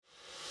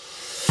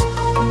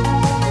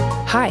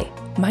Hi,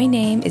 my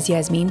name is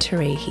Yasmin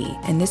Tarehi,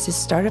 and this is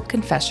Startup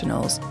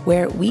Confessionals,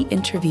 where we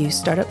interview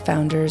startup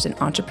founders and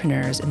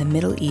entrepreneurs in the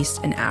Middle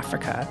East and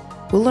Africa.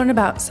 We'll learn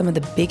about some of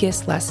the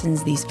biggest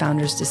lessons these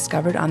founders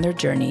discovered on their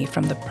journey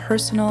from the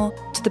personal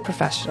to the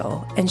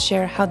professional and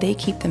share how they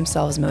keep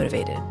themselves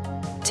motivated.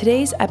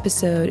 Today's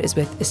episode is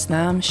with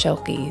Islam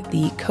Shelki,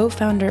 the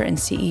co-founder and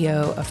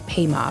CEO of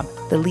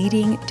PayMob, the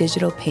leading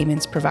digital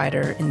payments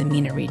provider in the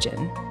MENA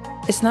region.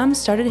 Islam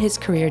started his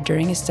career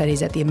during his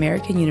studies at the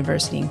American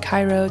University in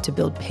Cairo to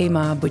build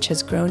PayMob, which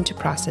has grown to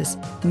process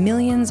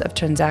millions of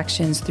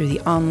transactions through the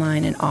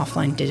online and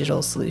offline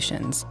digital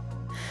solutions.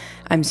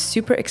 I'm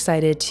super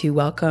excited to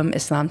welcome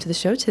Islam to the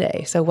show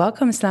today. So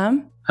welcome,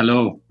 Islam.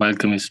 Hello,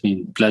 welcome,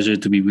 Yasmin. Pleasure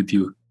to be with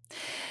you.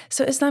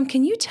 So Islam,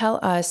 can you tell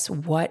us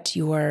what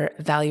your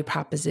value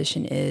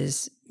proposition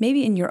is,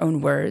 maybe in your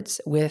own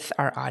words, with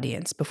our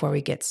audience before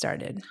we get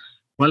started?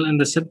 Well, in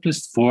the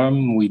simplest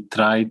form, we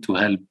try to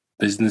help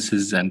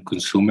businesses and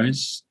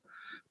consumers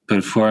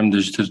perform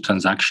digital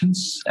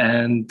transactions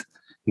and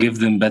give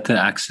them better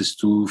access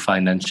to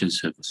financial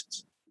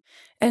services.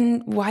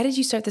 And why did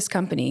you start this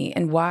company,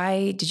 and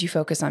why did you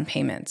focus on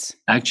payments?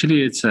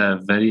 Actually, it's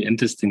a very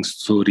interesting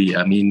story.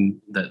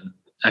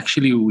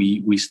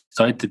 We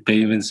started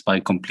payments by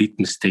complete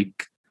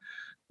mistake.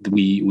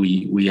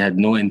 We had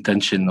no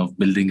intention of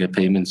building a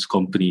payments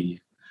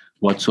company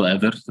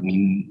whatsoever.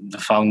 The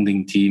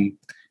founding team,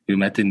 we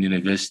met in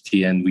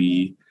university and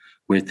we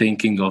were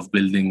thinking of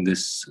building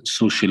this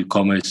social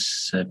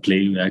commerce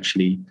play. We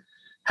actually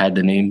had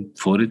a name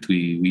for it.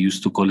 We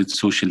used to call it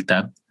Social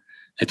Tab.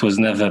 It was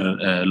never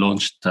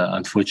launched,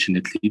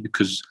 unfortunately,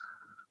 because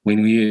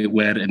when we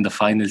were in the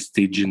final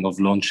staging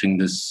of launching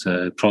this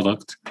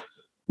product,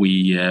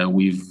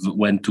 we've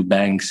went to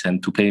banks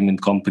and to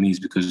payment companies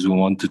because we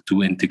wanted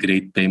to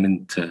integrate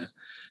payment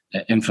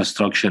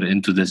infrastructure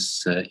into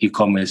this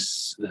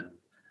e-commerce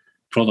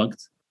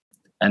product.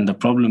 And the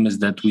problem is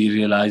that we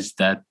realized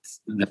that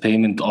the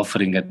payment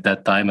offering at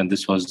that time, and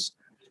this was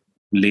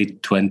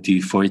late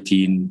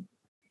 2014,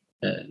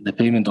 the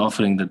payment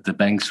offering that the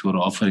banks were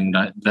offering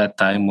that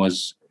time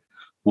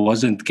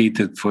wasn't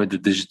catered for the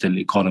digital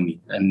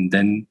economy. And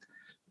then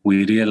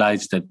we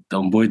realized that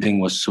the onboarding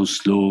was so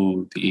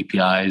slow, the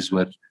APIs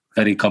were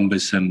very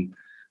cumbersome,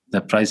 the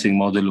pricing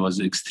model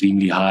was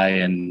extremely high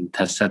and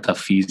has setup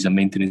fees and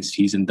maintenance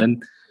fees. And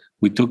then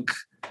we took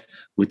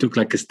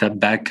like a step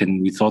back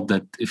and we thought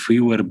that if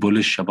we were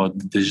bullish about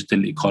the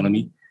digital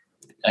economy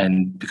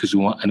and because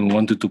we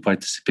wanted to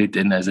participate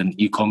in as an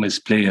e-commerce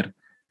player,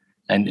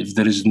 and if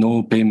there is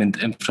no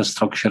payment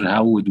infrastructure,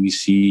 how would we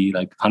see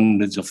like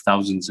hundreds of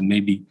thousands and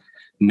maybe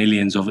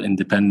millions of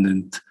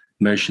independent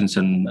merchants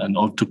and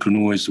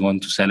entrepreneurs who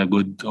want to sell a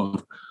good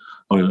or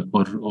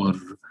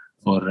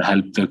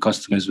help their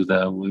customers with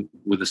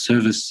a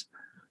service?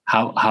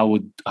 How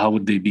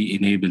would they be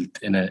enabled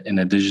in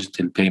a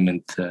digital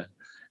payment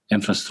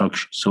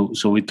infrastructure?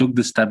 So we took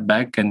the step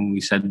back and we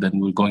said that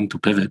we're going to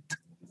pivot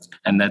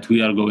and that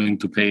we are going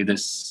to pay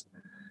this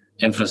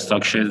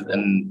infrastructure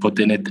and put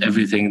in it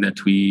everything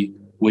that we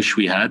wish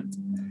we had,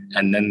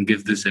 and then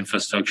give this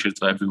infrastructure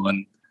to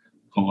everyone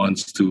who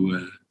wants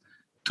to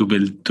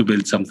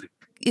build something.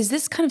 Is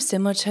this kind of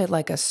similar to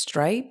like a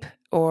Stripe,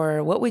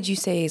 or what would you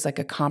say is like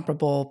a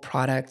comparable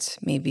product,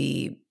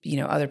 maybe,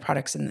 other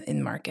products in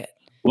the market?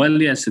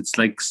 Well, yes, it's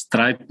like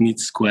Stripe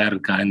meets Square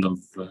kind of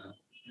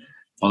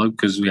product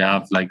because we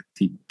have like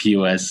the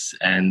POS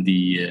and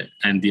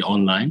the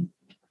online.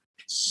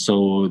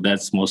 So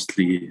that's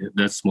mostly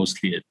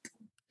it.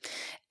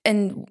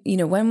 And,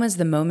 when was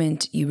the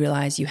moment you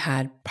realized you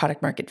had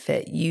product market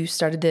fit? You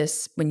started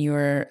this when you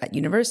were at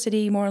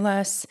university, more or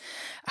less.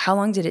 How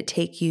long did it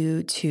take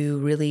you to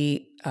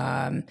really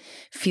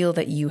feel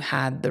that you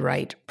had the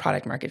right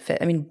product market fit?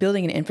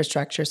 Building an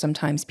infrastructure,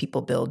 sometimes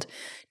people build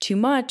too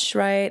much,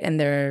 right? And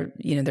their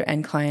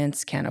end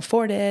clients can't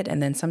afford it. And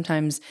then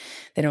sometimes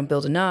they don't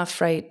build enough,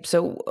 right?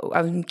 So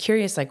I'm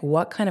curious, like,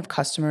 what kind of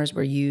customers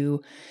were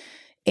you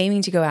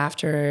aiming to go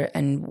after,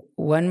 and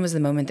when was the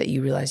moment that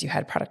you realized you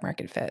had product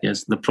market fit?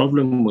 Yes, the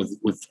problem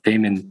with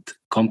payment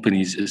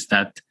companies is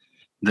that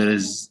there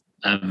is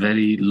a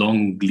very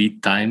long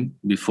lead time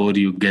before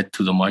you get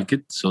to the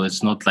market. So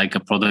it's not like a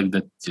product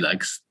that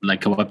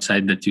like a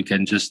website that you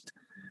can just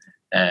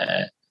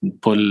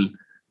pull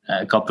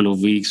a couple of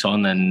weeks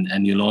on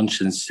and you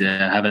launch and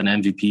have an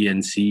MVP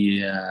and see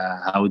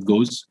how it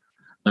goes.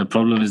 The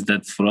problem is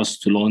that for us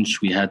to launch,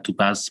 we had to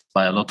pass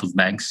by a lot of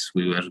banks.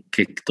 We were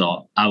kicked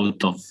out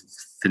of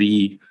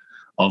 3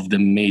 of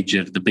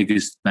the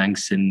biggest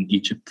banks in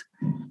Egypt.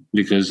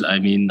 Because, I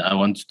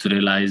wanted to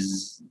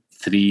realize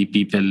 3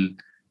 people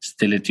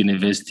still at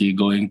university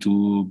going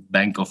to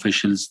bank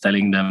officials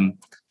telling them,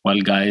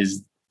 well,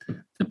 guys,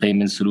 the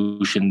payment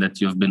solution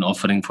that you've been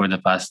offering for the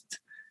past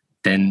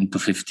 10 to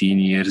 15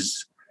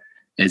 years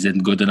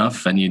isn't good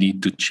enough and you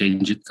need to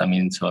change it.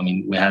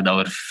 We had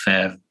our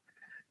fair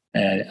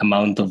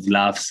amount of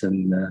laughs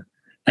and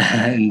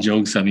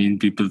jokes.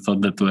 People thought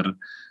that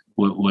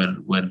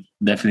we're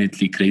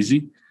definitely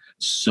crazy.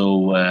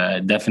 So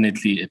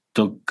definitely it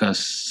took us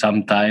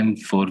some time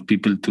for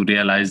people to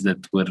realize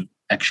that we're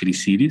actually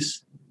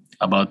serious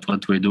about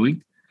what we're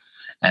doing.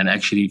 And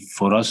actually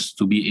for us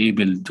to be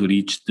able to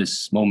reach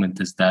this moment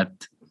is that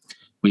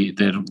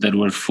there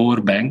were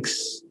 4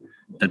 banks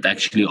that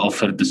actually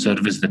offered the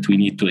service that we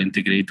need to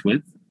integrate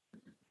with.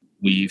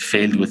 We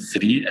failed with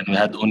 3 and we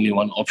had only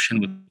one option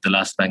with the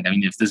last bank. I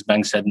mean, if this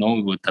bank said no,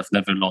 we would have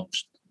never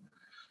launched.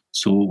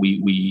 So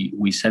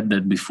we said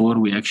that before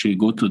we actually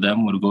go to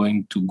them, we're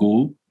going to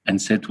go and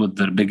sit with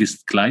their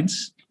biggest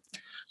clients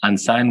and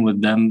sign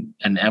with them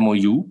an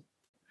MOU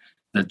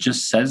that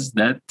just says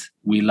that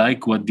we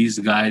like what these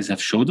guys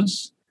have showed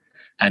us.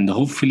 And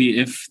hopefully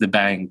if the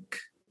bank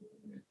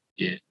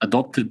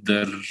adopted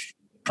their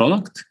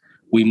product,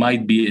 we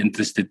might be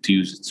interested to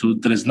use it. So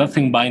there is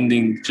nothing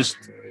binding, just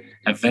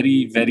a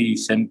very, very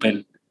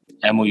simple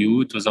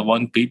MOU. It was a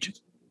 1-page,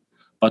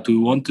 but we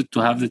wanted to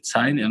have it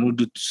signed in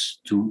order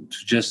to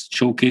just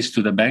showcase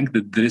to the bank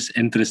that there is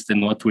interest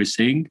in what we're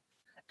saying.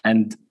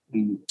 And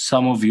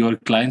some of your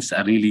clients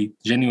are really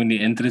genuinely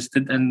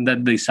interested and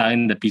that they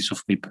signed a piece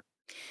of paper.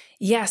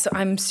 Yeah, so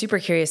I'm super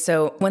curious.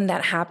 So when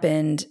that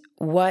happened,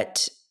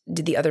 what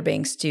did the other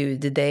banks do?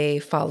 Did they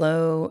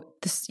follow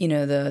this,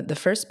 the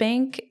first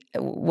bank?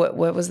 What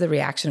was the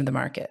reaction of the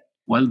market?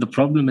 Well, the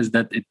problem is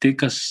that it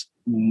took us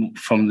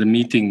from the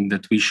meeting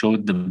that we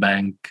showed the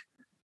bank,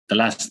 the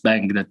last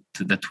bank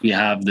that we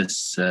have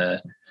this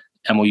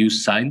MOU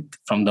signed.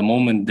 From the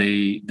moment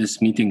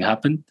this meeting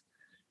happened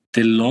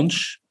till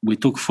launch, we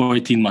took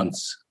 14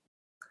 months.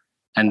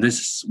 And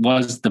this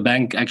was the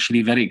bank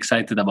actually very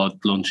excited about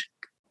launching.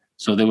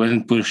 So they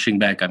weren't pushing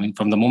back. I mean,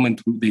 from the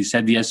moment they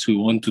said, yes, we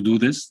want to do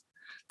this,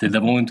 till the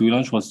moment we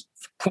launched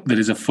there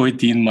is a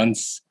 14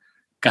 months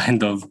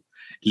kind of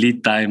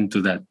lead time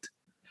to that.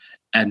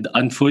 And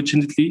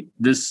unfortunately,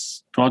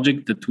 this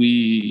project that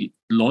we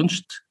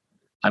launched,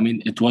 I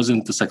mean, it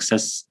wasn't a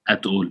success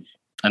at all.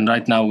 And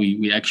right now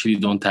we actually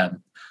don't have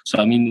it. So,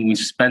 I mean, we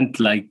spent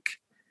like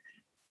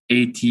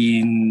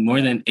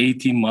more than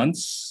 18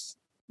 months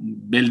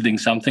building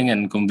something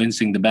and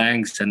convincing the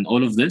banks and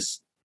all of this.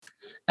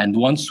 And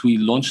once we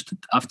launched it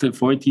after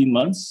 14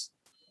 months,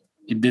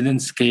 it didn't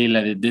scale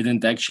and it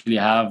didn't actually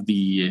have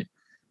the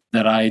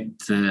right,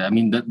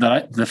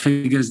 the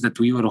figures that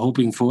we were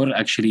hoping for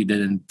actually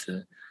didn't.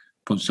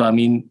 So, I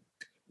mean,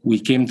 we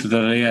came to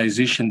the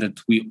realization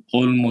that we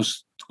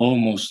almost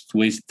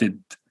wasted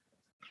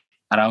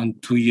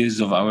around 2 years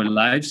of our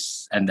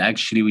lives. And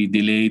actually we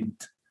delayed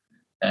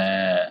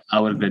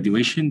our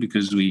graduation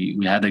because we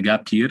had a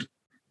gap year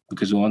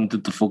because we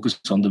wanted to focus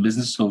on the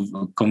business.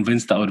 So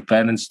convinced our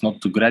parents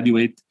not to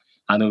graduate,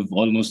 and we've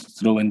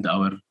almost ruined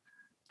our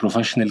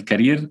professional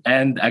career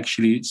and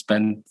actually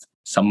spent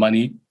some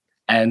money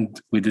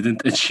and we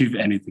didn't achieve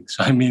anything.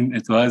 So, I mean,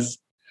 it was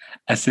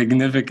a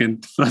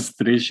significant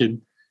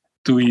frustration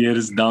 2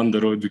 years down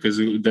the road because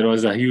there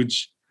was a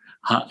huge,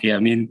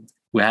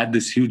 we had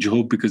this huge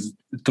hope because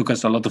it took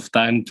us a lot of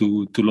time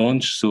to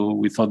launch. So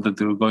we thought that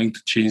we were going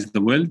to change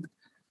the world.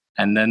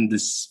 And then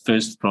this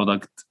first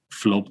product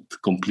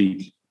flopped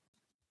completely.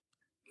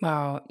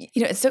 Wow.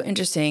 It's so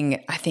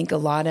interesting. I think a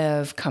lot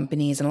of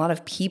companies and a lot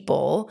of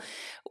people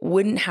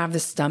wouldn't have the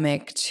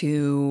stomach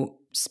to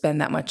spend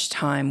that much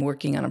time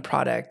working on a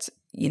product,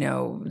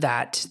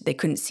 that they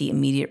couldn't see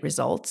immediate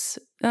results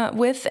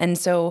with. And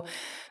so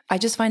I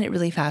just find it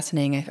really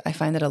fascinating. I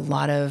find that a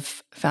lot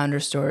of founder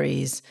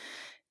stories,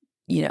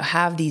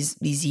 have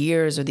these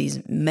years or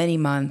these many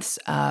months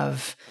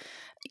of,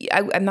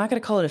 I'm not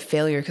going to call it a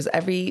failure because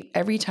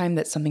every time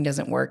that something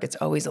doesn't work, it's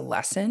always a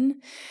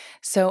lesson.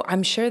 So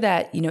I'm sure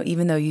that,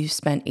 even though you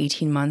spent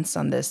 18 months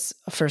on this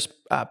first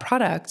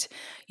product,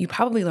 you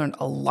probably learned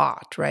a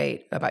lot,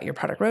 right? About your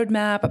product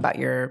roadmap, about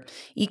your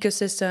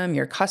ecosystem,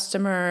 your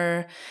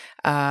customer,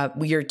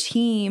 your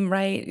team,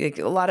 right? Like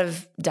a lot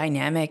of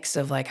dynamics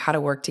of like how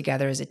to work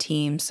together as a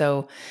team.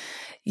 So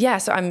yeah,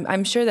 so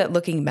I'm sure that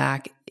looking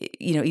back,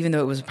 even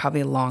though it was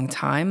probably a long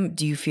time,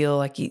 do you feel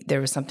like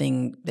there was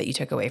something that you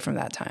took away from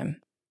that time?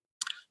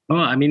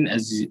 Well, I mean,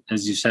 as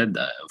you said,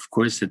 of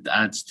course, it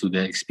adds to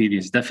the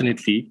experience.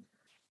 Definitely,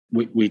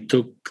 we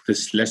took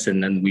this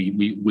lesson and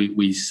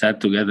we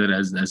sat together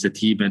as a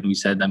team and we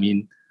said, I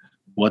mean,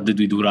 what did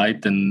we do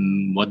right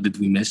and what did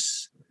we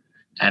miss?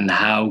 And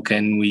how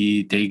can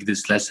we take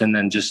this lesson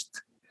and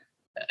just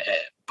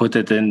put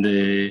it in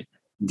the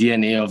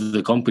DNA of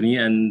the company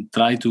and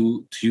try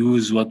to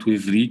use what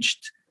we've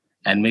reached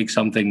and make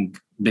something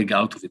big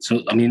out of it.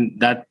 So, I mean,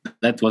 that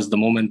was the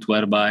moment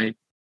whereby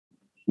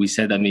we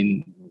said, I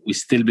mean, we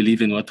still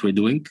believe in what we're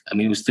doing. I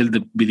mean, we still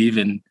believe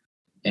in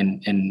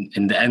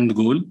the end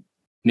goal.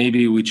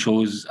 Maybe we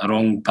chose a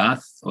wrong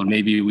path or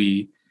maybe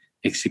we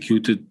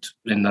executed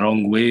in the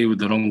wrong way with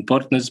the wrong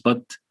partners,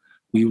 but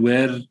we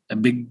were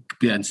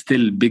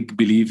still big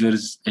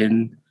believers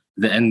in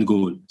the end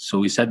goal. So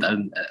we said,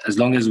 as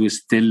long as we're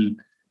still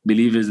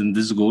believers in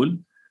this goal,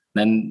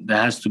 then there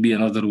has to be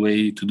another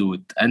way to do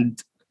it. And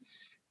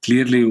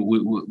clearly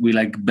we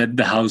like bet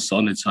the house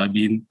on it. So I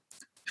mean,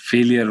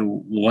 failure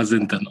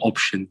wasn't an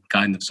option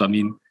kind of. So I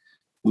mean,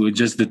 we were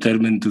just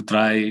determined to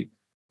try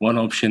one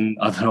option,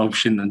 other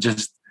option, and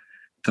just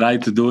try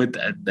to do it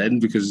at the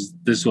end, because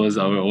this was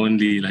our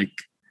only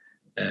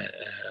uh,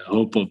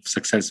 hope of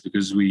success,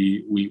 because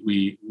we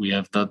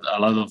have done a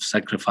lot of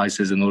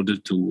sacrifices in order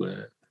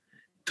to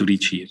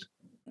reach here.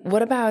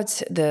 What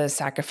about the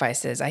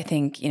sacrifices? I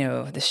think,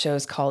 the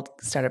show's called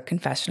Startup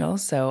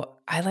Confessionals. So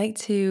I like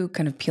to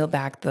kind of peel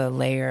back the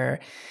layer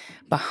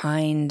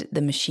behind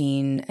the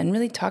machine and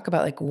really talk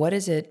about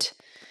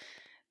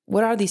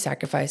what are these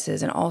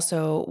sacrifices? And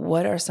also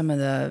what are some of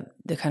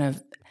the kind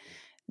of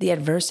the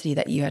adversity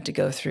that you had to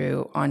go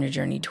through on your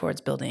journey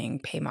towards building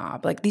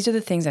Paymob? These are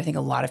the things I think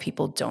a lot of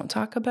people don't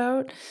talk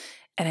about.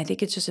 And I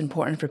think it's just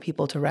important for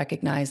people to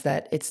recognize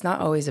that it's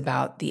not always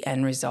about the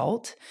end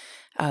result.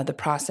 The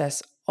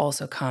process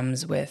also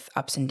comes with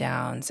ups and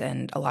downs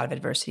and a lot of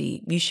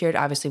adversity. You shared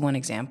obviously one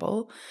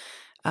example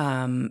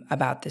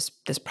about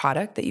this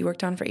product that you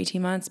worked on for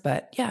 18 months.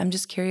 But yeah, I'm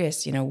just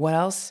curious, what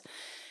else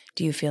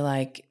do you feel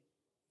like,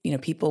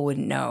 people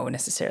wouldn't know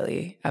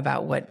necessarily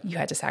about what you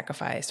had to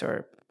sacrifice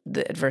or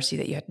the adversity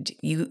that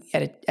you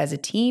as a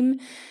team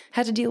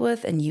had to deal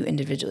with and you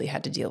individually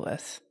had to deal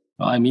with?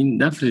 I mean,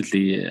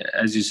 definitely,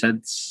 as you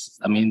said,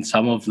 I mean,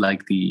 some of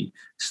the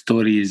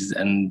stories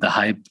and the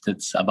hype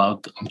that's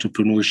about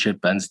entrepreneurship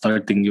and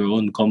starting your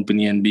own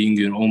company and being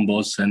your own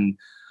boss and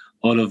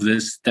all of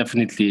this,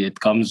 definitely it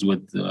comes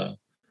with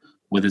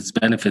its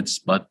benefits.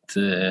 But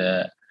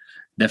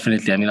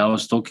definitely, I mean, I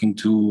was talking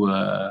to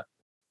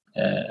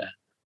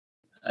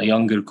a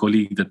younger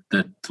colleague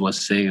that was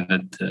saying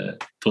that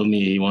told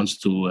me he wants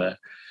to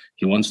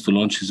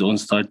launch his own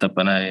startup,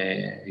 and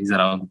he's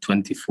around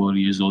 24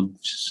 years old.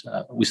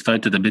 We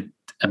started a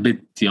bit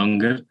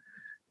younger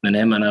than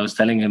him, and I was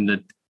telling him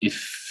that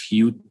if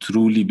you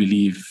truly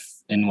believe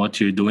in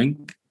what you're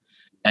doing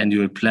and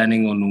you're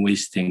planning on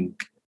wasting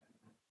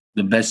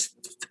the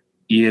best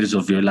years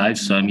of your life,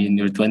 so I mean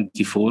you're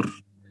 24,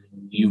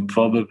 you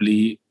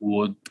probably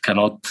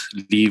cannot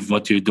leave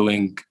what you're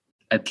doing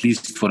at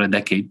least for a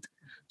decade.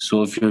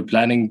 So if you're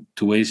planning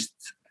to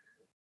waste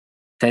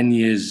 10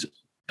 years,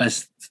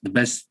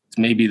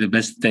 maybe the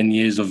best 10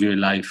 years of your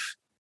life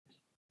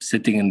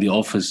sitting in the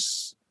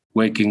office,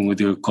 working with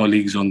your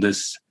colleagues on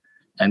this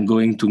and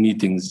going to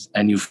meetings,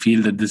 and you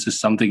feel that this is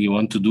something you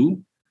want to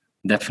do,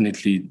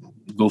 definitely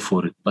go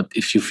for it. But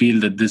if you feel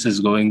that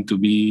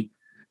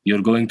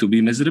you're going to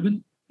be miserable,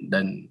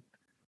 then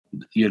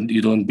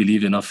you don't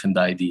believe enough in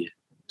the idea.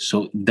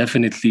 So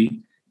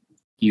definitely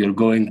you're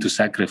going to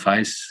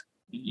sacrifice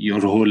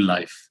your whole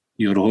life.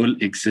 Your whole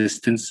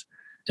existence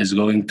is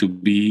going to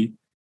be,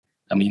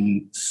 I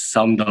mean,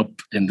 summed up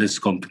in this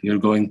company. You're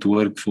going to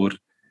work for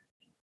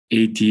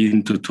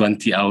 18 to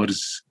 20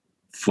 hours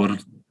for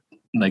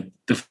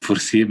the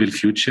foreseeable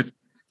future.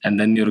 And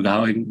then you're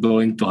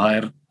going to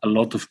hire a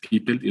lot of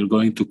people. You're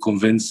going to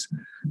convince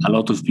a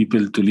lot of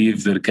people to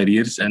leave their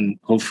careers, and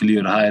hopefully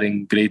you're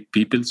hiring great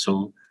people.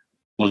 So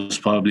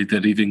most probably they're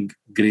leaving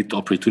great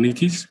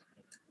opportunities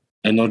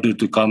in order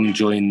to come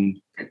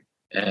join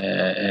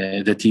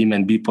the team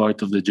and be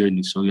part of the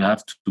journey. So you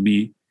have to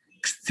be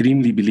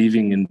extremely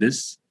believing in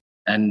this.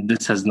 And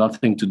this has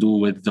nothing to do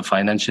with the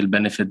financial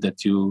benefit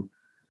that you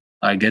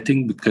are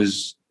getting,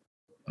 because,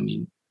 I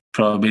mean,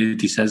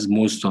 probability says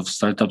most of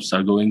startups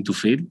are going to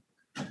fail.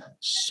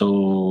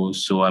 So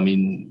I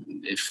mean,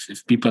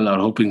 if people are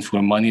hoping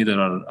for money, there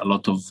are a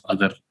lot of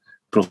other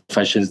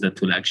professions that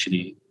will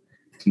actually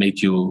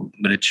make you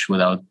rich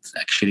without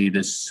actually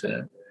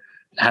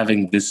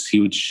having this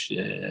huge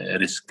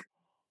risk.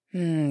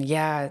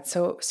 Yeah, it's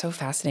so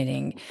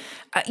fascinating.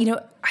 I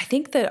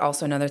think that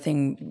also another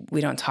thing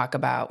we don't talk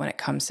about when it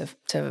comes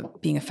to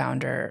being a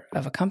founder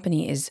of a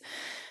company is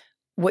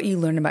what you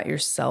learn about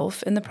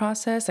yourself in the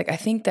process. I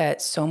think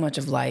that so much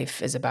of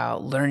life is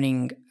about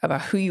learning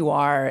about who you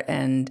are.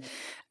 And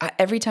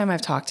every time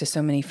I've talked to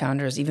so many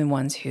founders, even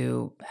ones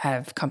who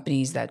have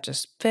companies that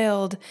just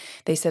failed,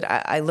 they said,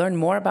 I learned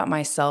more about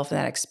myself in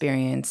that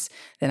experience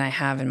than I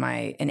have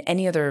in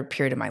any other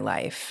period of my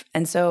life.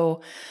 And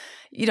so,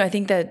 I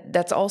think that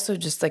that's also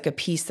just a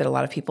piece that a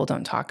lot of people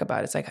don't talk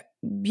about. It's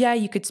yeah,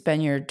 you could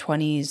spend your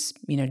 20s,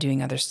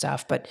 doing other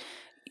stuff, but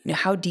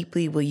how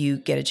deeply will you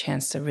get a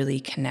chance to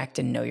really connect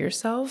and know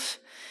yourself?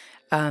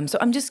 So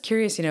I'm just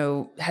curious,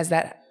 has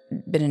that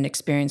been an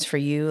experience for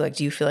you?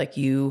 Do you feel like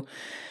you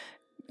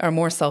are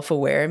more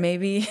self-aware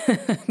maybe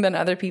than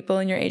other people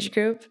in your age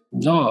group?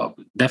 No,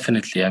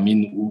 definitely. I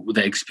mean,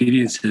 the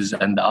experiences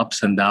and the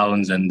ups and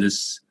downs and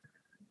this,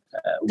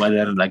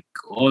 whether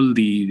all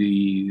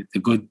the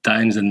good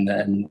times and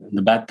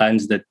the bad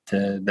times that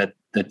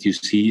you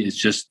see is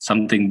just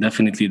something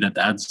definitely that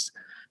adds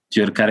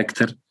to your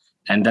character.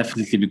 And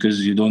definitely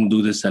because you don't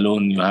do this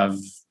alone, you have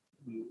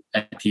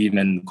a team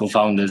and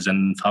co-founders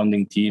and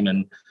founding team,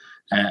 and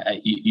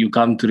you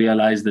come to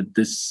realize that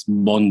this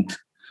bond.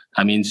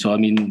 I mean,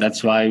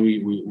 that's why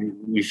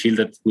we feel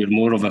that we're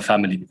more of a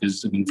family,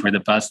 because for the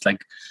past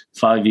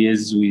 5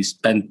 years we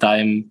spent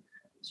time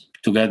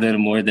together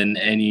more than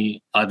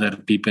any other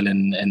people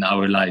in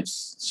our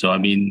lives. So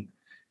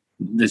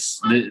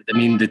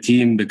the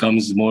team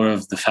becomes more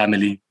of the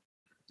family.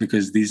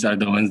 because these are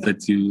the ones that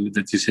you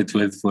sit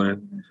with for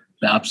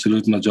the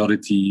absolute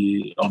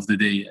majority of the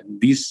day. And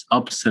these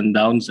ups and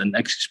downs, and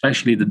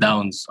especially the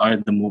downs, are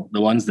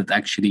the ones that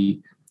actually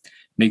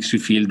makes you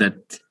feel that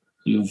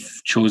you've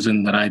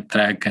chosen the right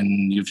track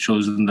and you've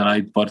chosen the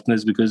right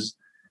partners. Because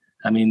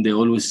they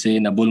always say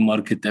in a bull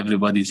market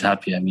everybody's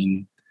happy.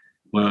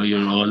 Well,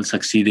 you're all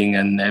succeeding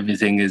and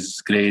everything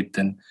is great,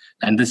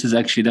 and this is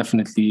actually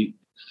definitely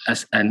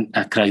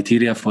a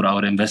criteria for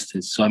our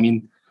investors. So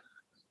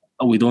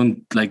we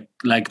don't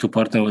like to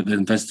partner with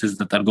investors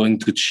that are going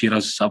to cheer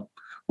us up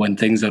when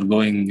things are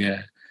going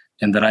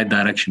in the right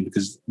direction,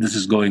 because this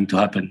is going to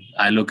happen.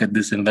 I look at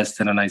this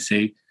investor and I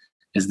say,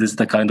 is this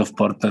the kind of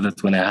partner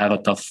that when I have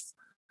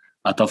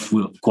a tough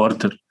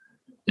quarter,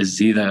 is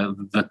he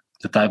the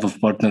type of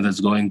partner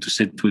that's going to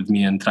sit with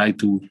me and try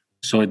to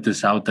sort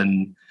this out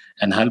and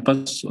help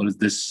us, or is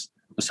this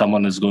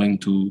someone who's going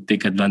to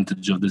take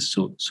advantage of this?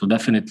 So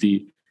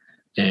definitely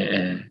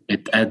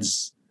it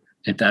adds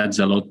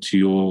a lot to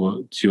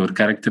your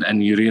character,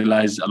 and you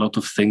realize a lot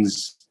of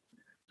things.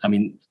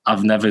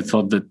 I've never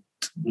thought that.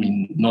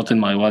 Not in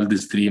my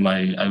wildest dream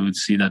I would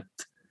see that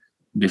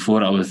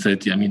before I was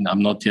 30.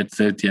 I'm not yet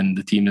 30, and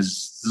the team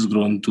has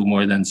grown to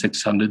more than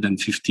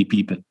 650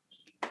 people.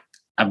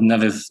 I've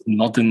never,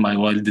 not in my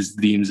wildest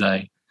dreams,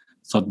 I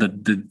thought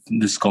that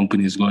this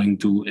company is going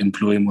to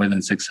employ more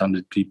than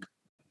 600 people.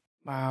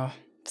 Wow,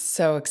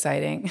 so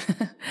exciting.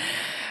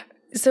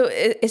 So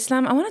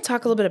Islam, I want to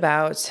talk a little bit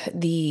about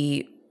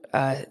the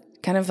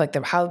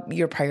how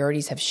your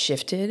priorities have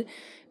shifted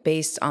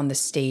based on the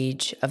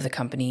stage of the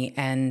company,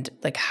 and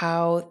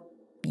how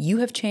you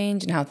have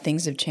changed and how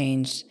things have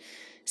changed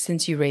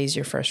since you raised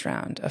your first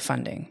round of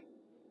funding.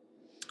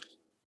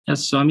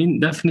 Yes, so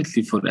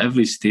definitely for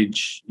every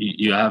stage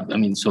you have,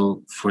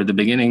 so for the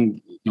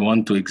beginning, you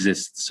want to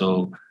exist.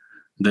 So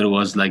there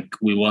was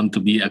we want to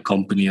be a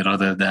company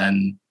rather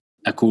than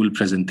a cool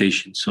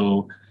presentation.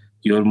 So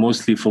you're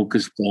mostly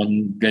focused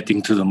on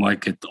getting to the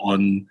market,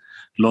 on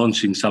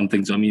launching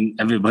something. So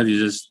everybody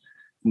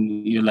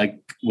you're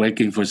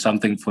working for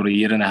something for a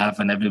year and a half,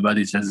 and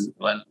everybody says,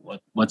 well,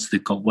 what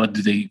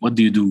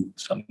do you do?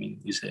 So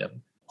you say,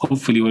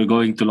 hopefully we're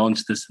going to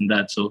launch this and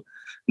that. So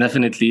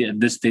definitely at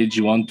this stage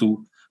you want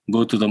to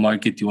go to the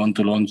market, you want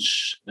to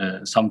launch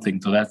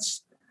something. So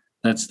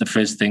that's the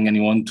first thing, and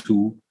you want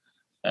to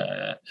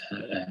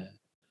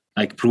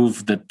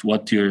prove that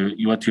what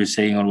you're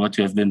saying or what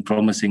you have been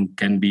promising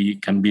can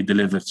be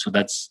delivered. So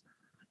that's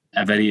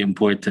a very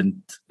important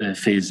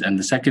phase. And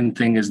the second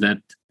thing is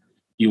that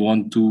you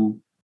want to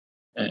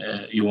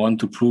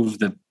prove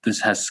that this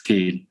has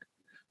scale.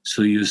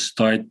 So you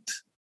start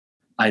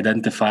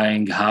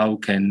identifying, how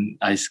can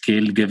I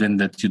scale given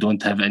that you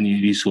don't have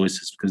any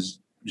resources because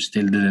you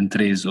still didn't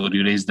raise, or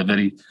you raised a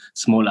very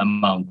small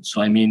amount.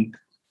 So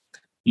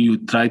you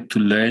try to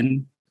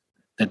learn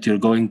that you're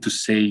going to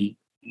say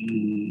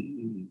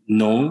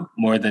no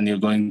more than you're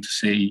going to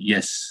say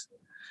yes.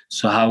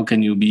 So how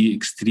can you be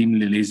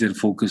extremely laser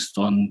focused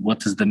on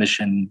what is the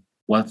mission?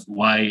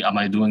 Why am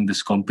I doing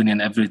this company?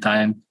 And every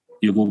time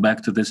you go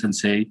back to this and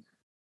say,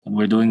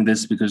 we're doing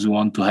this because we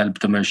want to help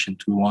the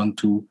merchant. We want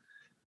to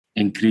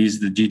increase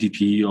the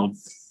GDP of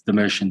the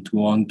merchant. We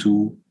want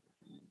to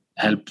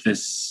help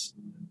this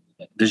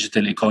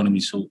digital economy.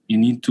 So you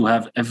need to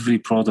have every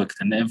product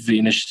and every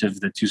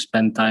initiative that you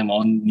spend time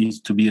on needs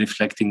to be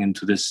reflecting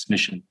into this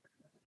mission.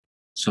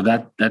 So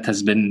that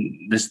has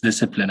been this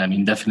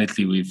discipline.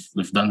 Definitely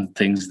we've done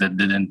things that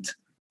didn't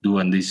do,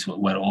 and these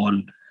were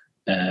all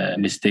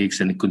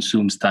mistakes, and it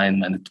consumes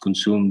time and it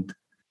consumed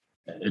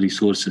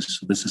resources.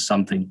 So this is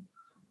something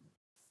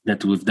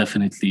that we've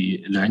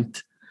definitely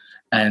learned,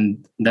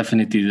 and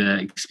definitely the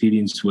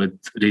experience with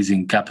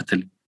raising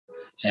capital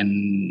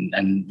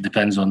and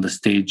depends on the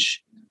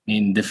stage.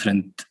 In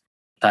different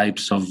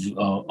types of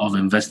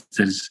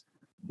investors,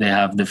 they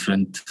have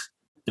different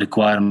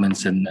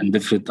requirements and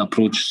different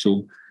approach.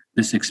 So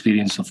this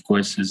experience, of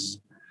course, is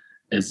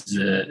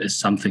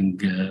something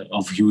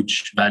of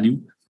huge value.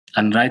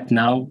 And right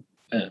now,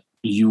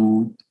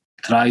 you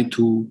try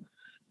to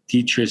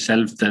teach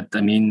yourself that,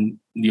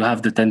 you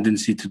have the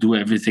tendency to do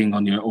everything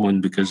on your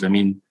own, because,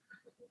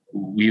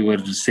 we were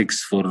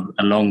 6 for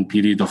a long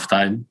period of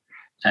time,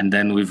 and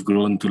then we've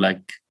grown to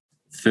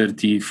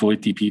 30,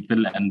 40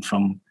 people. And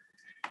from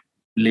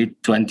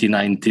late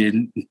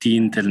 2019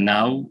 till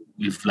now,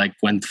 we've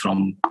went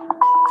from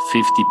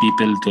 50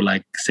 people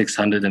to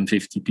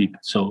 650 people.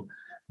 So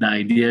the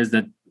idea is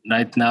that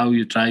right now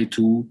you try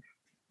to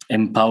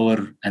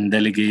empower and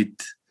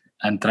delegate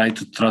and try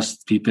to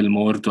trust people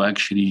more to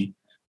actually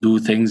do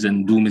things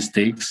and do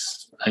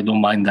mistakes. I don't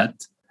mind that.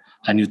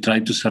 And you try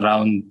to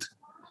surround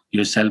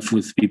yourself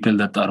with people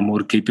that are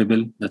more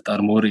capable, that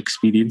are more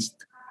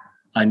experienced.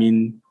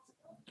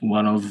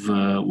 One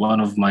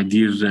of my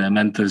dear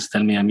mentors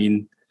tell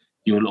me,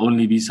 you will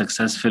only be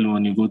successful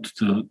when you go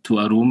to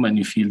a room and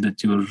you feel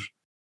that you're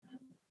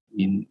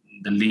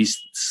the least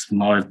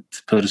smart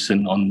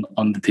person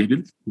on the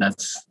table.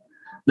 That's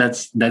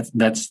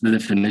the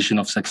definition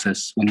of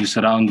success. When you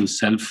surround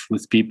yourself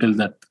with people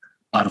that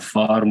are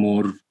far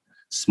more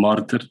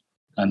smarter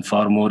and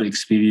far more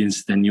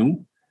experienced than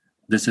you,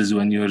 this is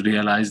when you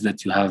realize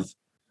that you have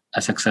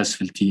a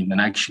successful team.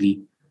 And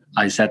actually,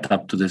 I set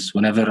up to this.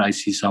 Whenever I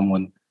see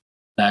someone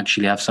that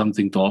actually have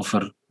something to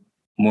offer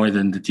more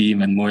than the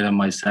team and more than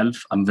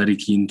myself, I'm very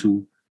keen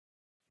to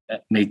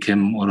make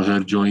him or her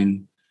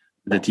join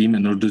the team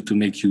in order to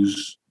make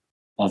use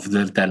of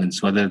their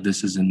talents, whether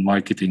this is in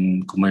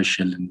marketing,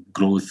 commercial, and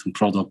growth, and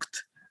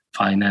product,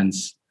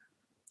 finance.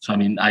 So, I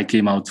mean, I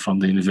came out from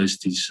the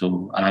university,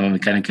 so I'm a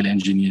mechanical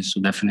engineer. So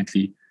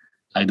definitely,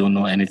 I don't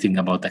know anything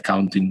about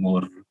accounting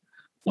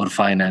or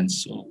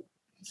finance. So,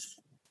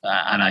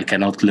 and I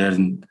cannot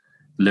learn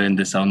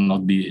this. I'll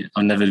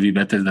never be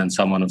better than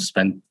someone who's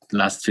spent the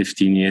last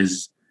 15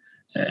 years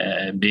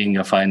being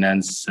a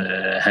finance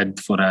head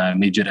for a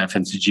major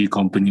FMCG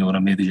company or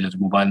a major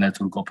mobile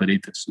network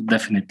operator. So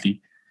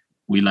definitely,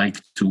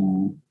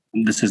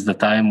 this is the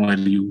time where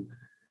you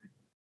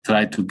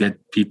try to get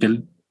people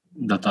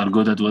that are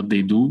good at what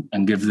they do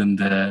and give them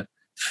the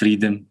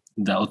freedom,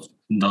 the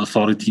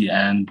authority,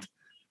 and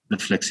the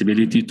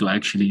flexibility to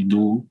actually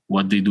do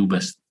what they do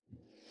best.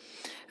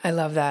 I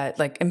love that,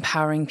 like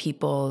empowering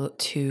people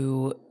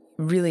to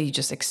really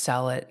just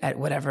excel at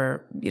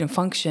whatever,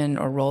 function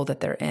or role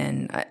that they're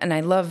in. And I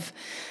love,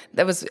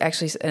 that was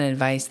actually an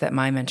advice that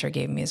my mentor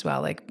gave me as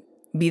well, like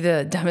be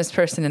the dumbest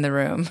person in the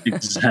room.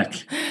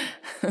 Exactly.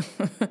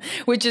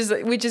 which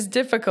is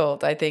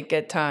difficult, I think,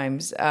 at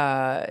times,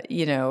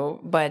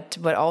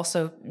 but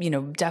also,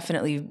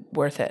 definitely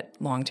worth it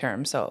long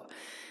term. So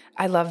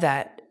I love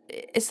that.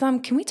 Islam,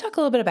 can we talk a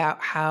little bit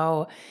about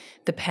how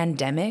the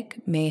pandemic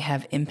may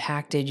have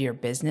impacted your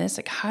business?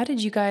 Like, how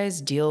did you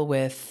guys deal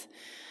with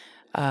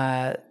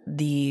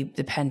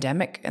the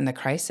pandemic and the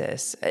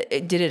crisis?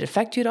 Did it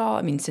affect you at all?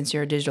 I mean, since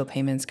you're a digital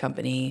payments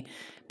company,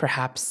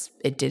 perhaps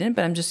it didn't,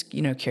 but I'm just,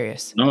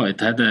 curious. No, it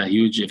had a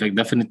huge effect.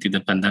 Definitely,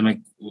 the pandemic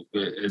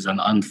is an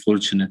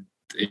unfortunate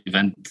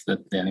event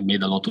that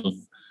made a lot of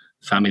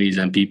families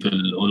and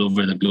people all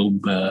over the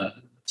globe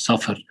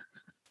suffer.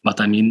 But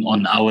I mean,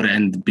 on our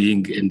end,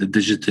 being in the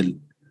digital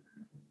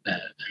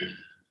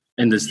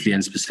industry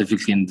and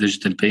specifically in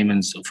digital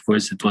payments, of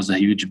course, it was a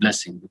huge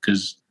blessing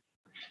because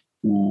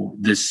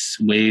this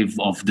wave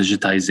of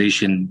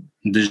digitization,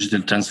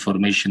 digital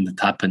transformation that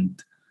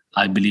happened,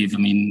 I believe, I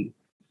mean,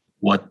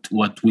 what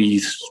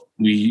we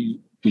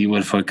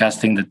were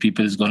forecasting that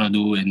people is going to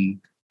do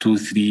in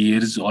 2-3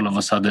 years, all of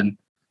a sudden,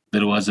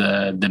 there was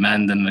a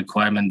demand and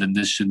requirement that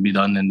this should be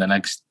done in the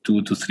next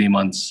 2 to 3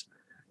 months.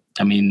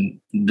 I mean,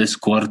 this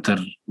quarter,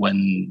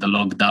 when the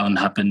lockdown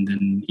happened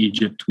in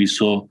Egypt, we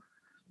saw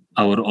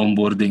our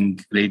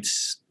onboarding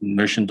rates,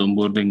 merchant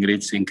onboarding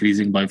rates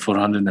increasing by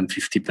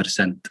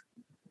 450%.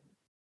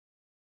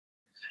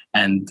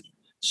 And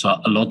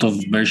so a lot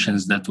of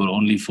merchants that were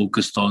only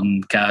focused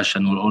on cash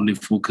and were only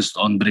focused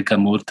on brick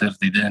and mortar,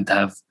 they didn't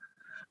have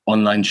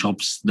online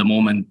shops. The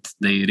moment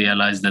they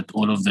realized that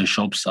all of their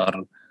shops are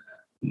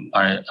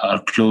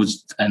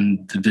closed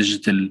and the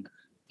digital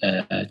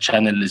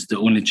channel is the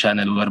only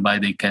channel whereby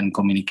they can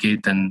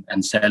communicate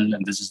and sell,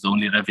 and this is the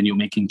only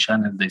revenue-making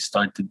channel, they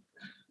started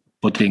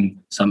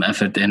putting some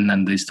effort in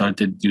and they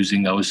started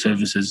using our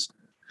services.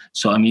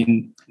 So, I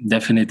mean,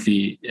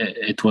 definitely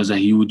it was a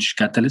huge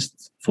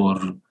catalyst for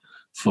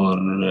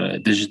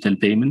digital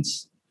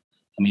payments.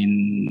 I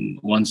mean,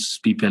 once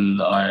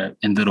people are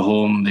in their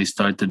home, they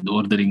started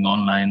ordering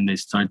online, they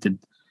started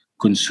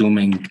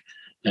consuming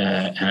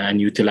and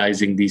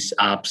utilizing these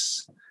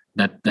apps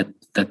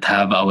that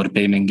have our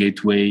payment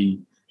gateway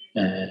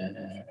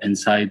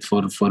inside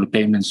for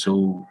payments.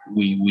 So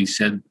we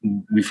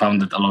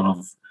found that a lot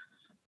of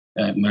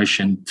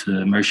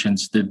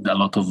merchants did a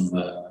lot of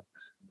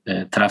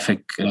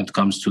traffic when it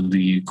comes to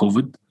the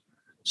COVID.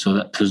 So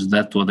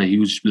that was a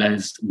huge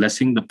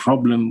blessing. The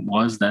problem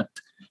was that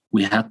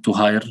we had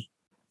to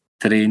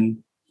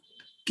train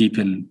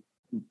people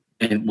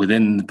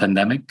within the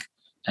pandemic,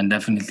 and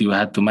definitely we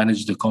had to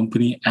manage the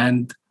company,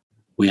 and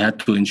we had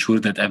to ensure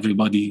that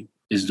everybody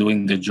is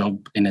doing their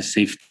job in a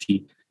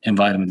safety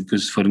environment.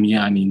 Because for me,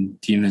 I mean,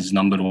 team is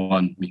number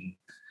one. I mean,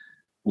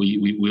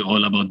 we're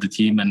all about the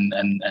team,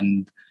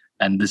 and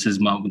this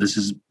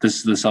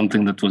is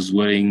something that was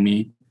worrying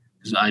me,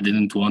 because I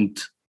didn't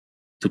want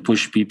to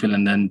push people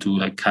and then to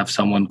have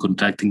someone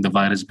contracting the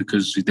virus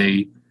because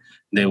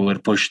they were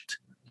pushed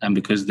and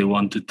because they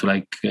wanted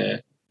to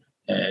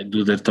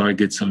do their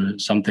targets or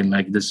something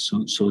like this.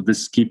 So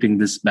this keeping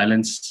this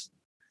balance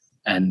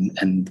and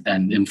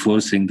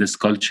enforcing this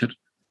culture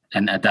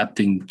and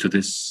adapting to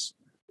this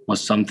was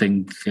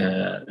something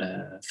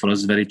for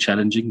us very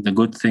challenging. The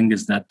good thing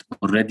is that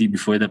already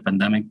before the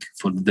pandemic,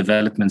 for the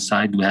development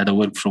side, we had a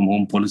work from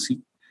home policy.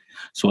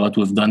 So what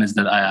we've done is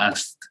that I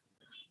asked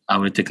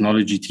our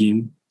technology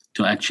team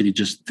to actually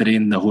just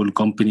train the whole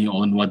company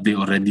on what they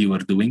already were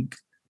doing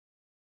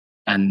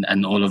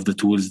and all of the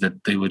tools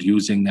that they were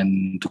using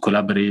and to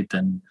collaborate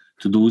and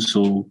to do.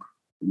 So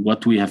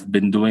what we have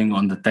been doing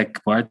on the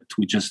tech part,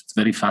 we just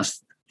very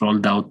fast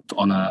rolled out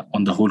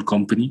on the whole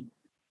company.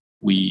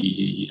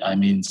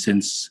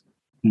 Since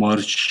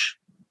March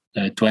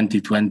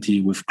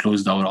 2020, we've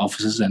closed our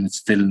offices and it's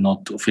still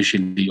not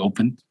officially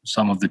open.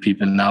 Some of the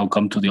people now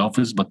come to the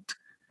office, but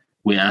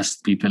we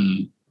asked people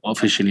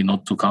officially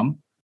not to come.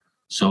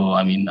 So,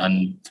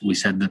 and we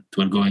said that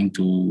we're going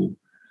to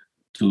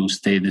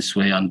stay this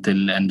way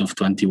until end of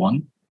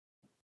 21,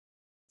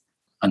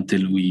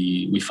 until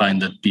we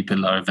find that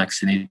people are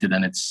vaccinated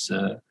and it's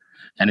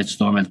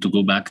normal to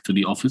go back to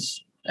the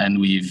office. And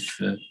we've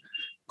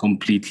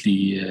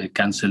completely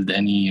canceled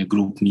any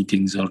group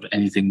meetings or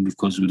anything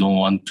because we don't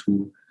want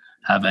to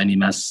have any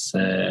mass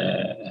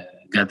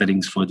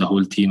gatherings for the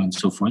whole team and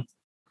so forth.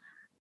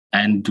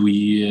 And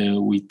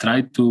we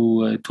try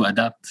to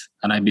adapt.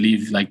 And I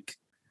believe, like,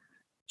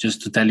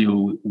 just to tell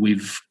you,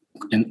 we've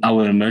in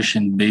our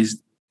immersion base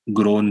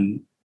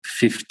grown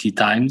 50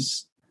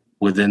 times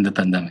within the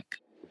pandemic.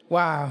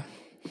 Wow.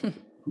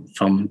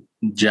 From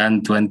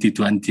Jan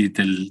 2020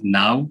 till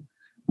now,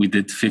 we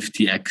did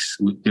 50x.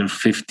 We're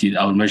 50.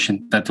 Our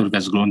merchant network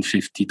has grown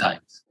 50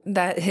 times.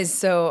 That is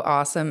so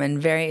awesome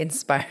and very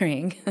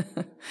inspiring.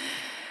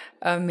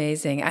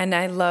 Amazing. And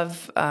I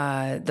love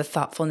the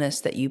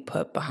thoughtfulness that you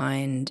put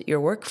behind your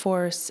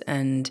workforce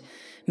and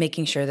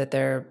making sure that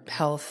their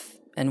health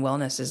and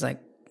wellness is like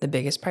the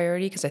biggest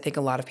priority, because I think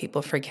a lot of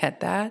people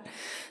forget that.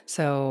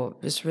 So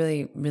just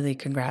really, really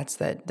congrats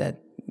that the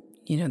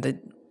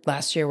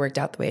last year worked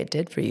out the way it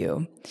did for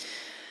you.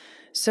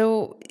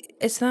 So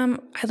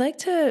Islam, I'd like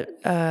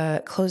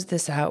to close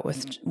this out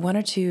with one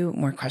or two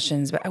more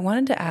questions, but I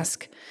wanted to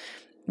ask,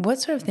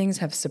 what sort of things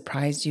have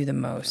surprised you the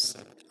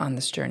most on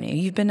this journey?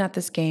 You've been at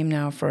this game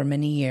now for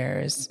many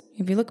years.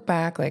 If you look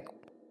back, like,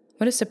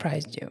 what has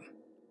surprised you?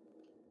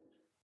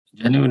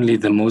 Genuinely,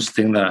 the most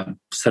thing that I'm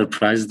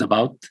surprised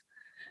about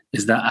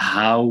is that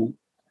how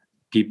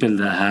people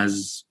that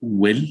has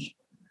will,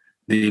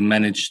 they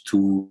manage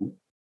to,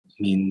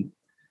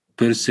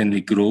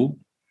 personally grow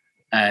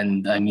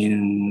and,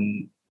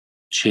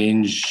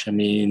 change,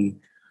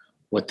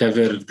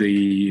 whatever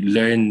they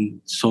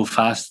learn so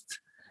fast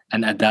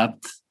and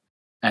adapt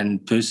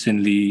and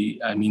personally,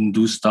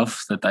 do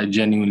stuff that I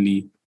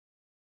genuinely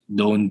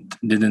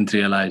didn't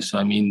realize.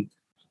 So,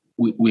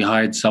 we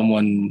hired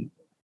someone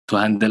to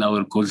handle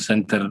our call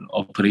center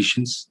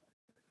operations,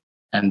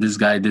 and this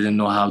guy didn't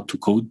know how to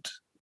code.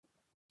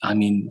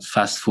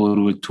 Fast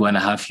forward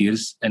 2.5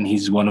 years, and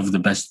he's one of the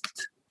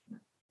best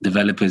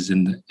developers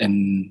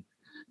and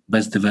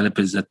best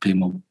developers at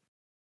PayMobile.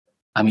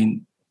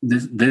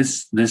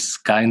 This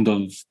kind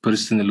of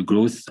personal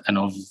growth and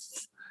of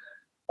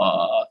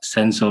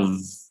sense of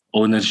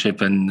ownership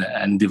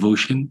and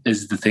devotion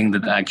is the thing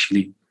that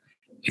actually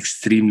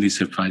extremely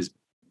surprised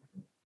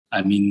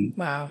me.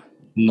 Wow.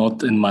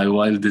 Not in my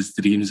wildest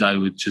dreams, I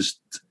would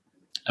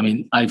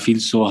I feel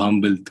so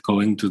humbled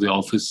going to the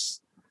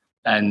office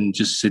and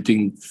just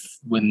sitting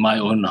with my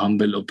own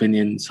humble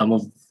opinion, some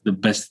of the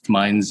best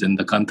minds in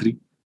the country,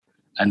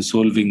 and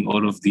solving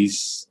all of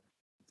these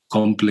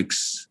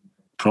complex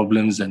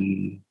problems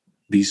and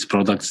these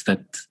products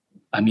that,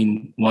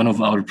 one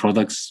of our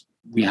products,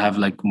 we have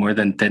like more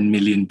than 10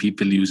 million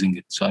people using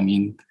it. So,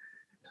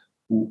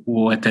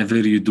 whatever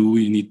you do,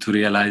 you need to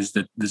realize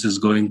that this is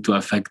going to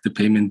affect the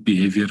payment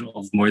behavior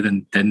of more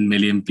than 10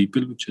 million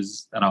people, which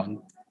is around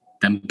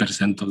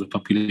 10% of the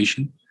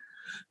population.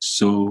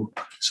 So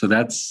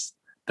that's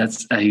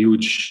a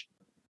huge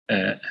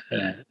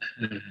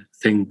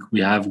thing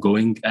we have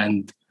going,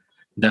 and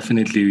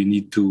definitely we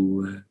need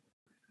to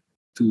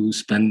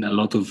spend a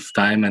lot of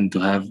time and to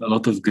have a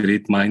lot of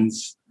great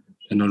minds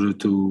in order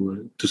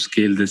to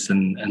scale this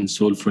and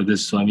solve for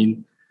this. So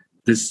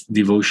this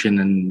devotion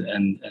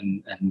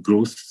and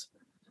growth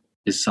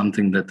is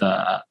something that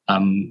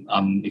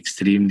I'm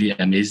extremely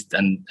amazed,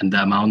 and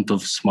the amount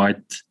of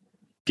smart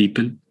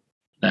people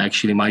that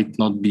actually might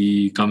not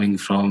be coming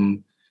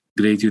from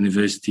great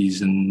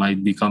universities and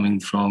might be coming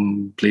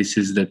from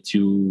places that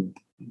you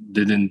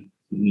didn't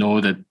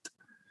know that.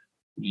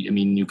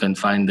 You can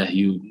find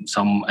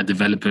a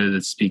developer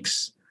that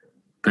speaks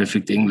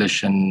perfect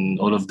English and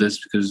all of this,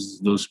 because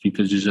those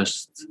people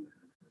just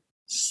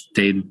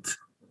stayed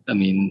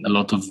a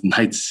lot of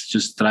nights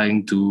just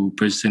trying to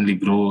personally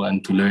grow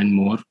and to learn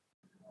more.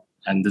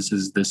 And this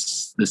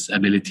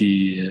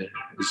ability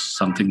is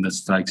something that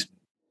strikes me.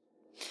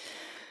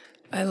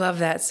 I love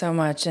that so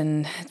much,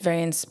 and it's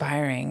very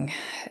inspiring.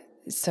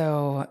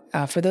 So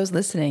for those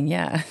listening,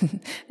 yeah,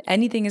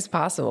 anything is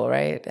possible,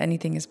 right?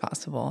 Anything is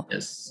possible.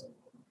 Yes,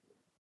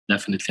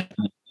 definitely.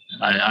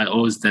 I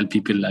always tell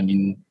people,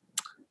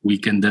 we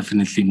can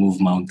definitely move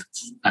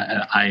mountains.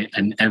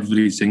 In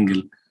every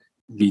single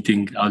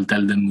meeting, I'll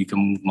tell them we can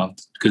move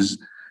mountains, because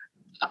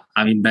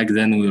back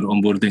then we were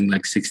onboarding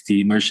like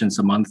 60 merchants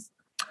a month,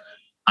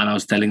 and I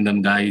was telling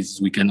them, guys,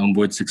 we can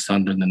onboard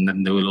 600, and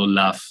then they will all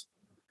laugh.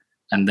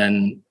 And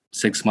then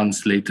 6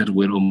 months later,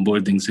 we're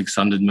onboarding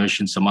 600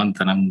 merchants a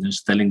month, and I'm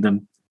just telling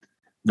them,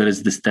 there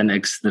is this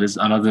 10x, there is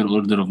another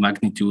order of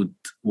magnitude.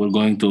 We're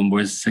going to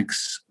onboard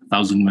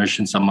 6,000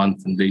 merchants a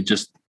month, and they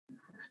just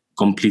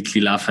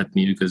completely laugh at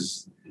me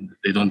because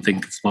they don't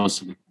think it's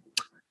possible.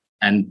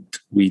 And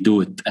we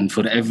do it. And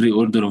for every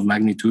order of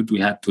magnitude,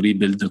 we had to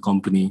rebuild the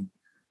company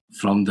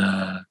from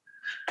the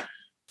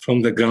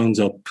grounds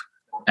up,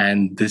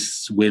 and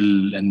this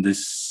will and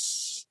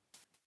this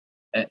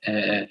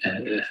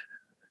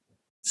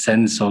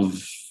sense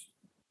of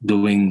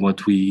doing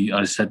what we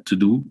are set to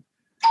do,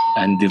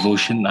 and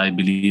devotion, I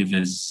believe,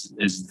 is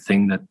the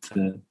thing that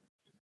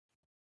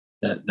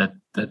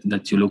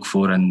you look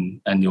for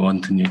and you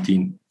want in your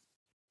team.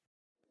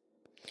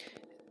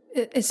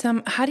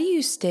 How do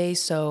you stay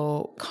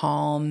so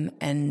calm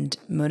and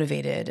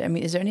motivated? I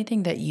mean, is there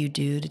anything that you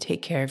do to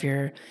take care of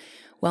your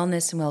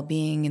wellness and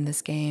well-being in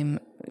this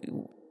game?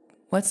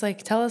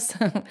 Tell us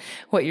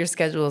what your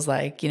schedule is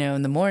like,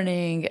 in the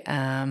morning.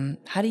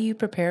 How do you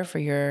prepare for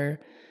your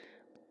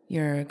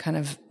kind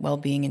of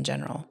well-being in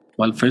general?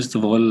 Well, first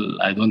of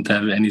all, I don't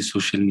have any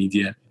social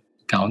media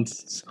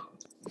accounts. So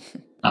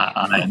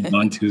I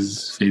don't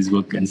use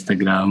Facebook,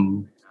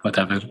 Instagram,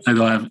 whatever. I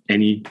don't have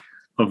any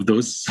of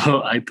those.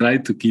 So I try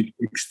to keep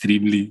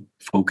extremely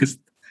focused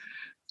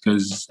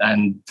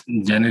and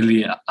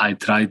generally I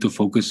try to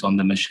focus on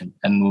the mission.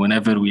 And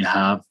whenever we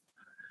have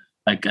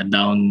like a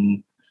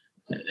down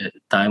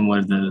time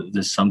where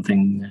there's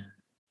something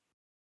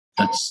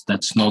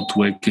that's not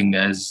working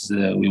as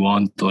we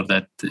want, or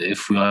that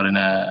if we are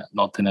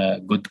not in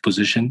a good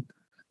position,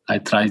 I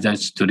try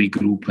just to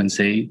regroup and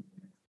say,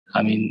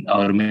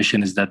 our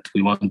mission is that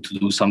we want to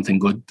do something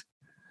good.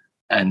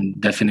 And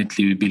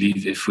definitely we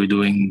believe if we're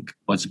doing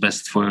what's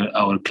best for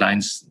our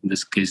clients, in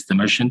this case, the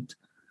merchant,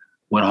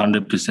 we're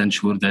 100%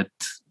 sure that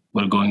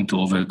we're going to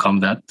overcome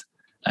that.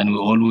 And we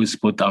always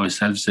put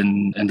ourselves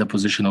in the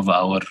position of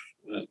our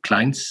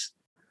clients.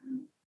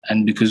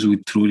 And because we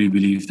truly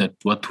believe that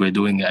what we're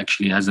doing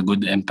actually has a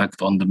good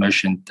impact on the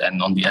merchant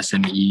and on the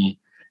SME.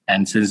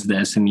 And since the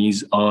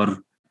SMEs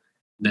are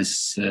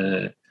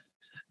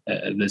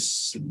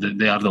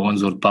they are the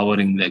ones who are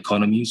powering the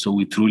economy. So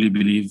we truly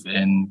believe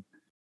in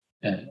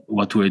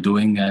what we're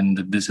doing, and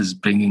this is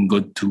bringing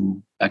good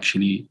to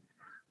actually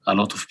a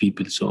lot of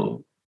people.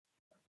 So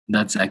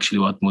that's actually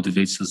what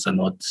motivates us and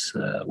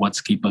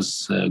what's keep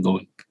us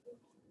going.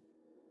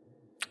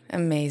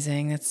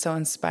 Amazing. That's so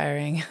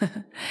inspiring.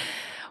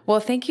 Well,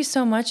 thank you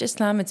so much,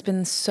 Islam. It's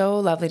been so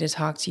lovely to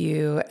talk to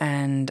you,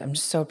 and I'm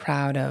just so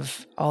proud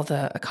of all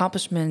the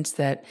accomplishments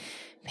that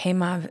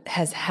Paymob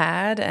has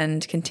had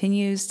and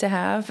continues to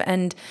have.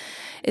 And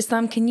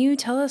Islam, can you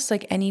tell us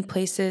any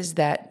places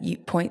that you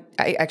point?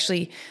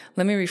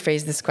 Let me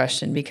rephrase this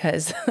question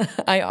because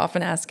I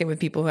often ask it with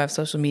people who have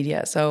social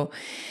media. So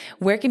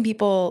where can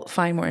people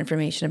find more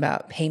information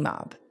about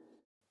Paymob?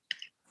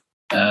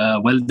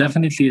 Well,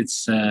 definitely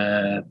it's,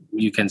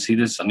 you can see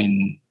this,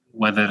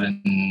 whether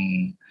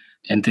in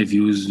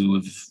interviews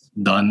we've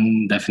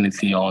done,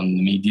 definitely on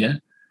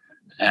media.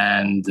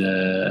 And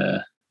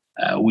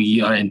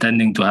we are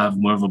intending to have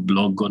more of a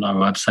blog on our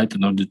website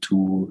in order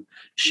to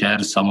share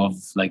some of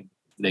the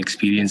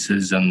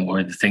experiences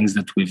or the things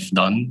that we've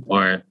done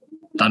or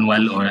done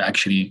well or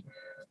actually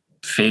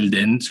failed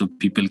in, so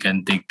people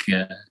can take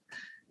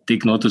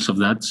notice of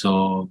that.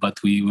 So,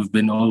 but we've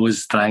been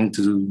always trying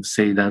to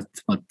say that,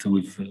 but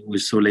we're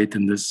so late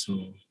in this.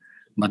 So,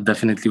 but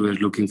definitely we're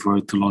looking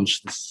forward to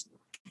launch this.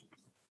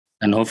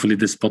 And hopefully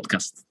this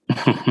podcast.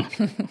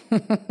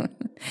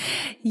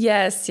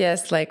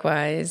 Yes,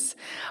 likewise.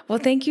 Well,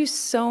 thank you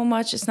so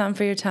much, Islam,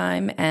 for your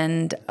time.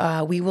 And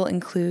we will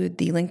include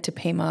the link to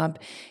Paymob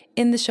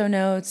in the show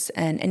notes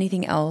and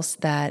anything else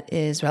that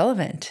is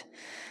relevant.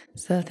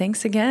 So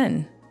thanks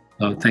again.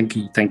 Oh, thank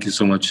you. Thank you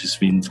so much,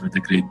 Yasmin, for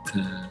the great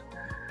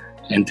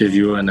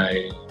interview. And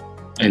I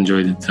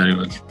enjoyed it very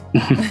well.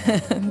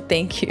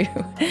 Thank you.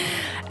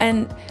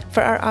 And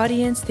for our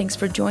audience, thanks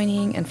for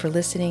joining and for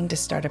listening to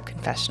Startup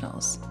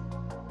Confessionals.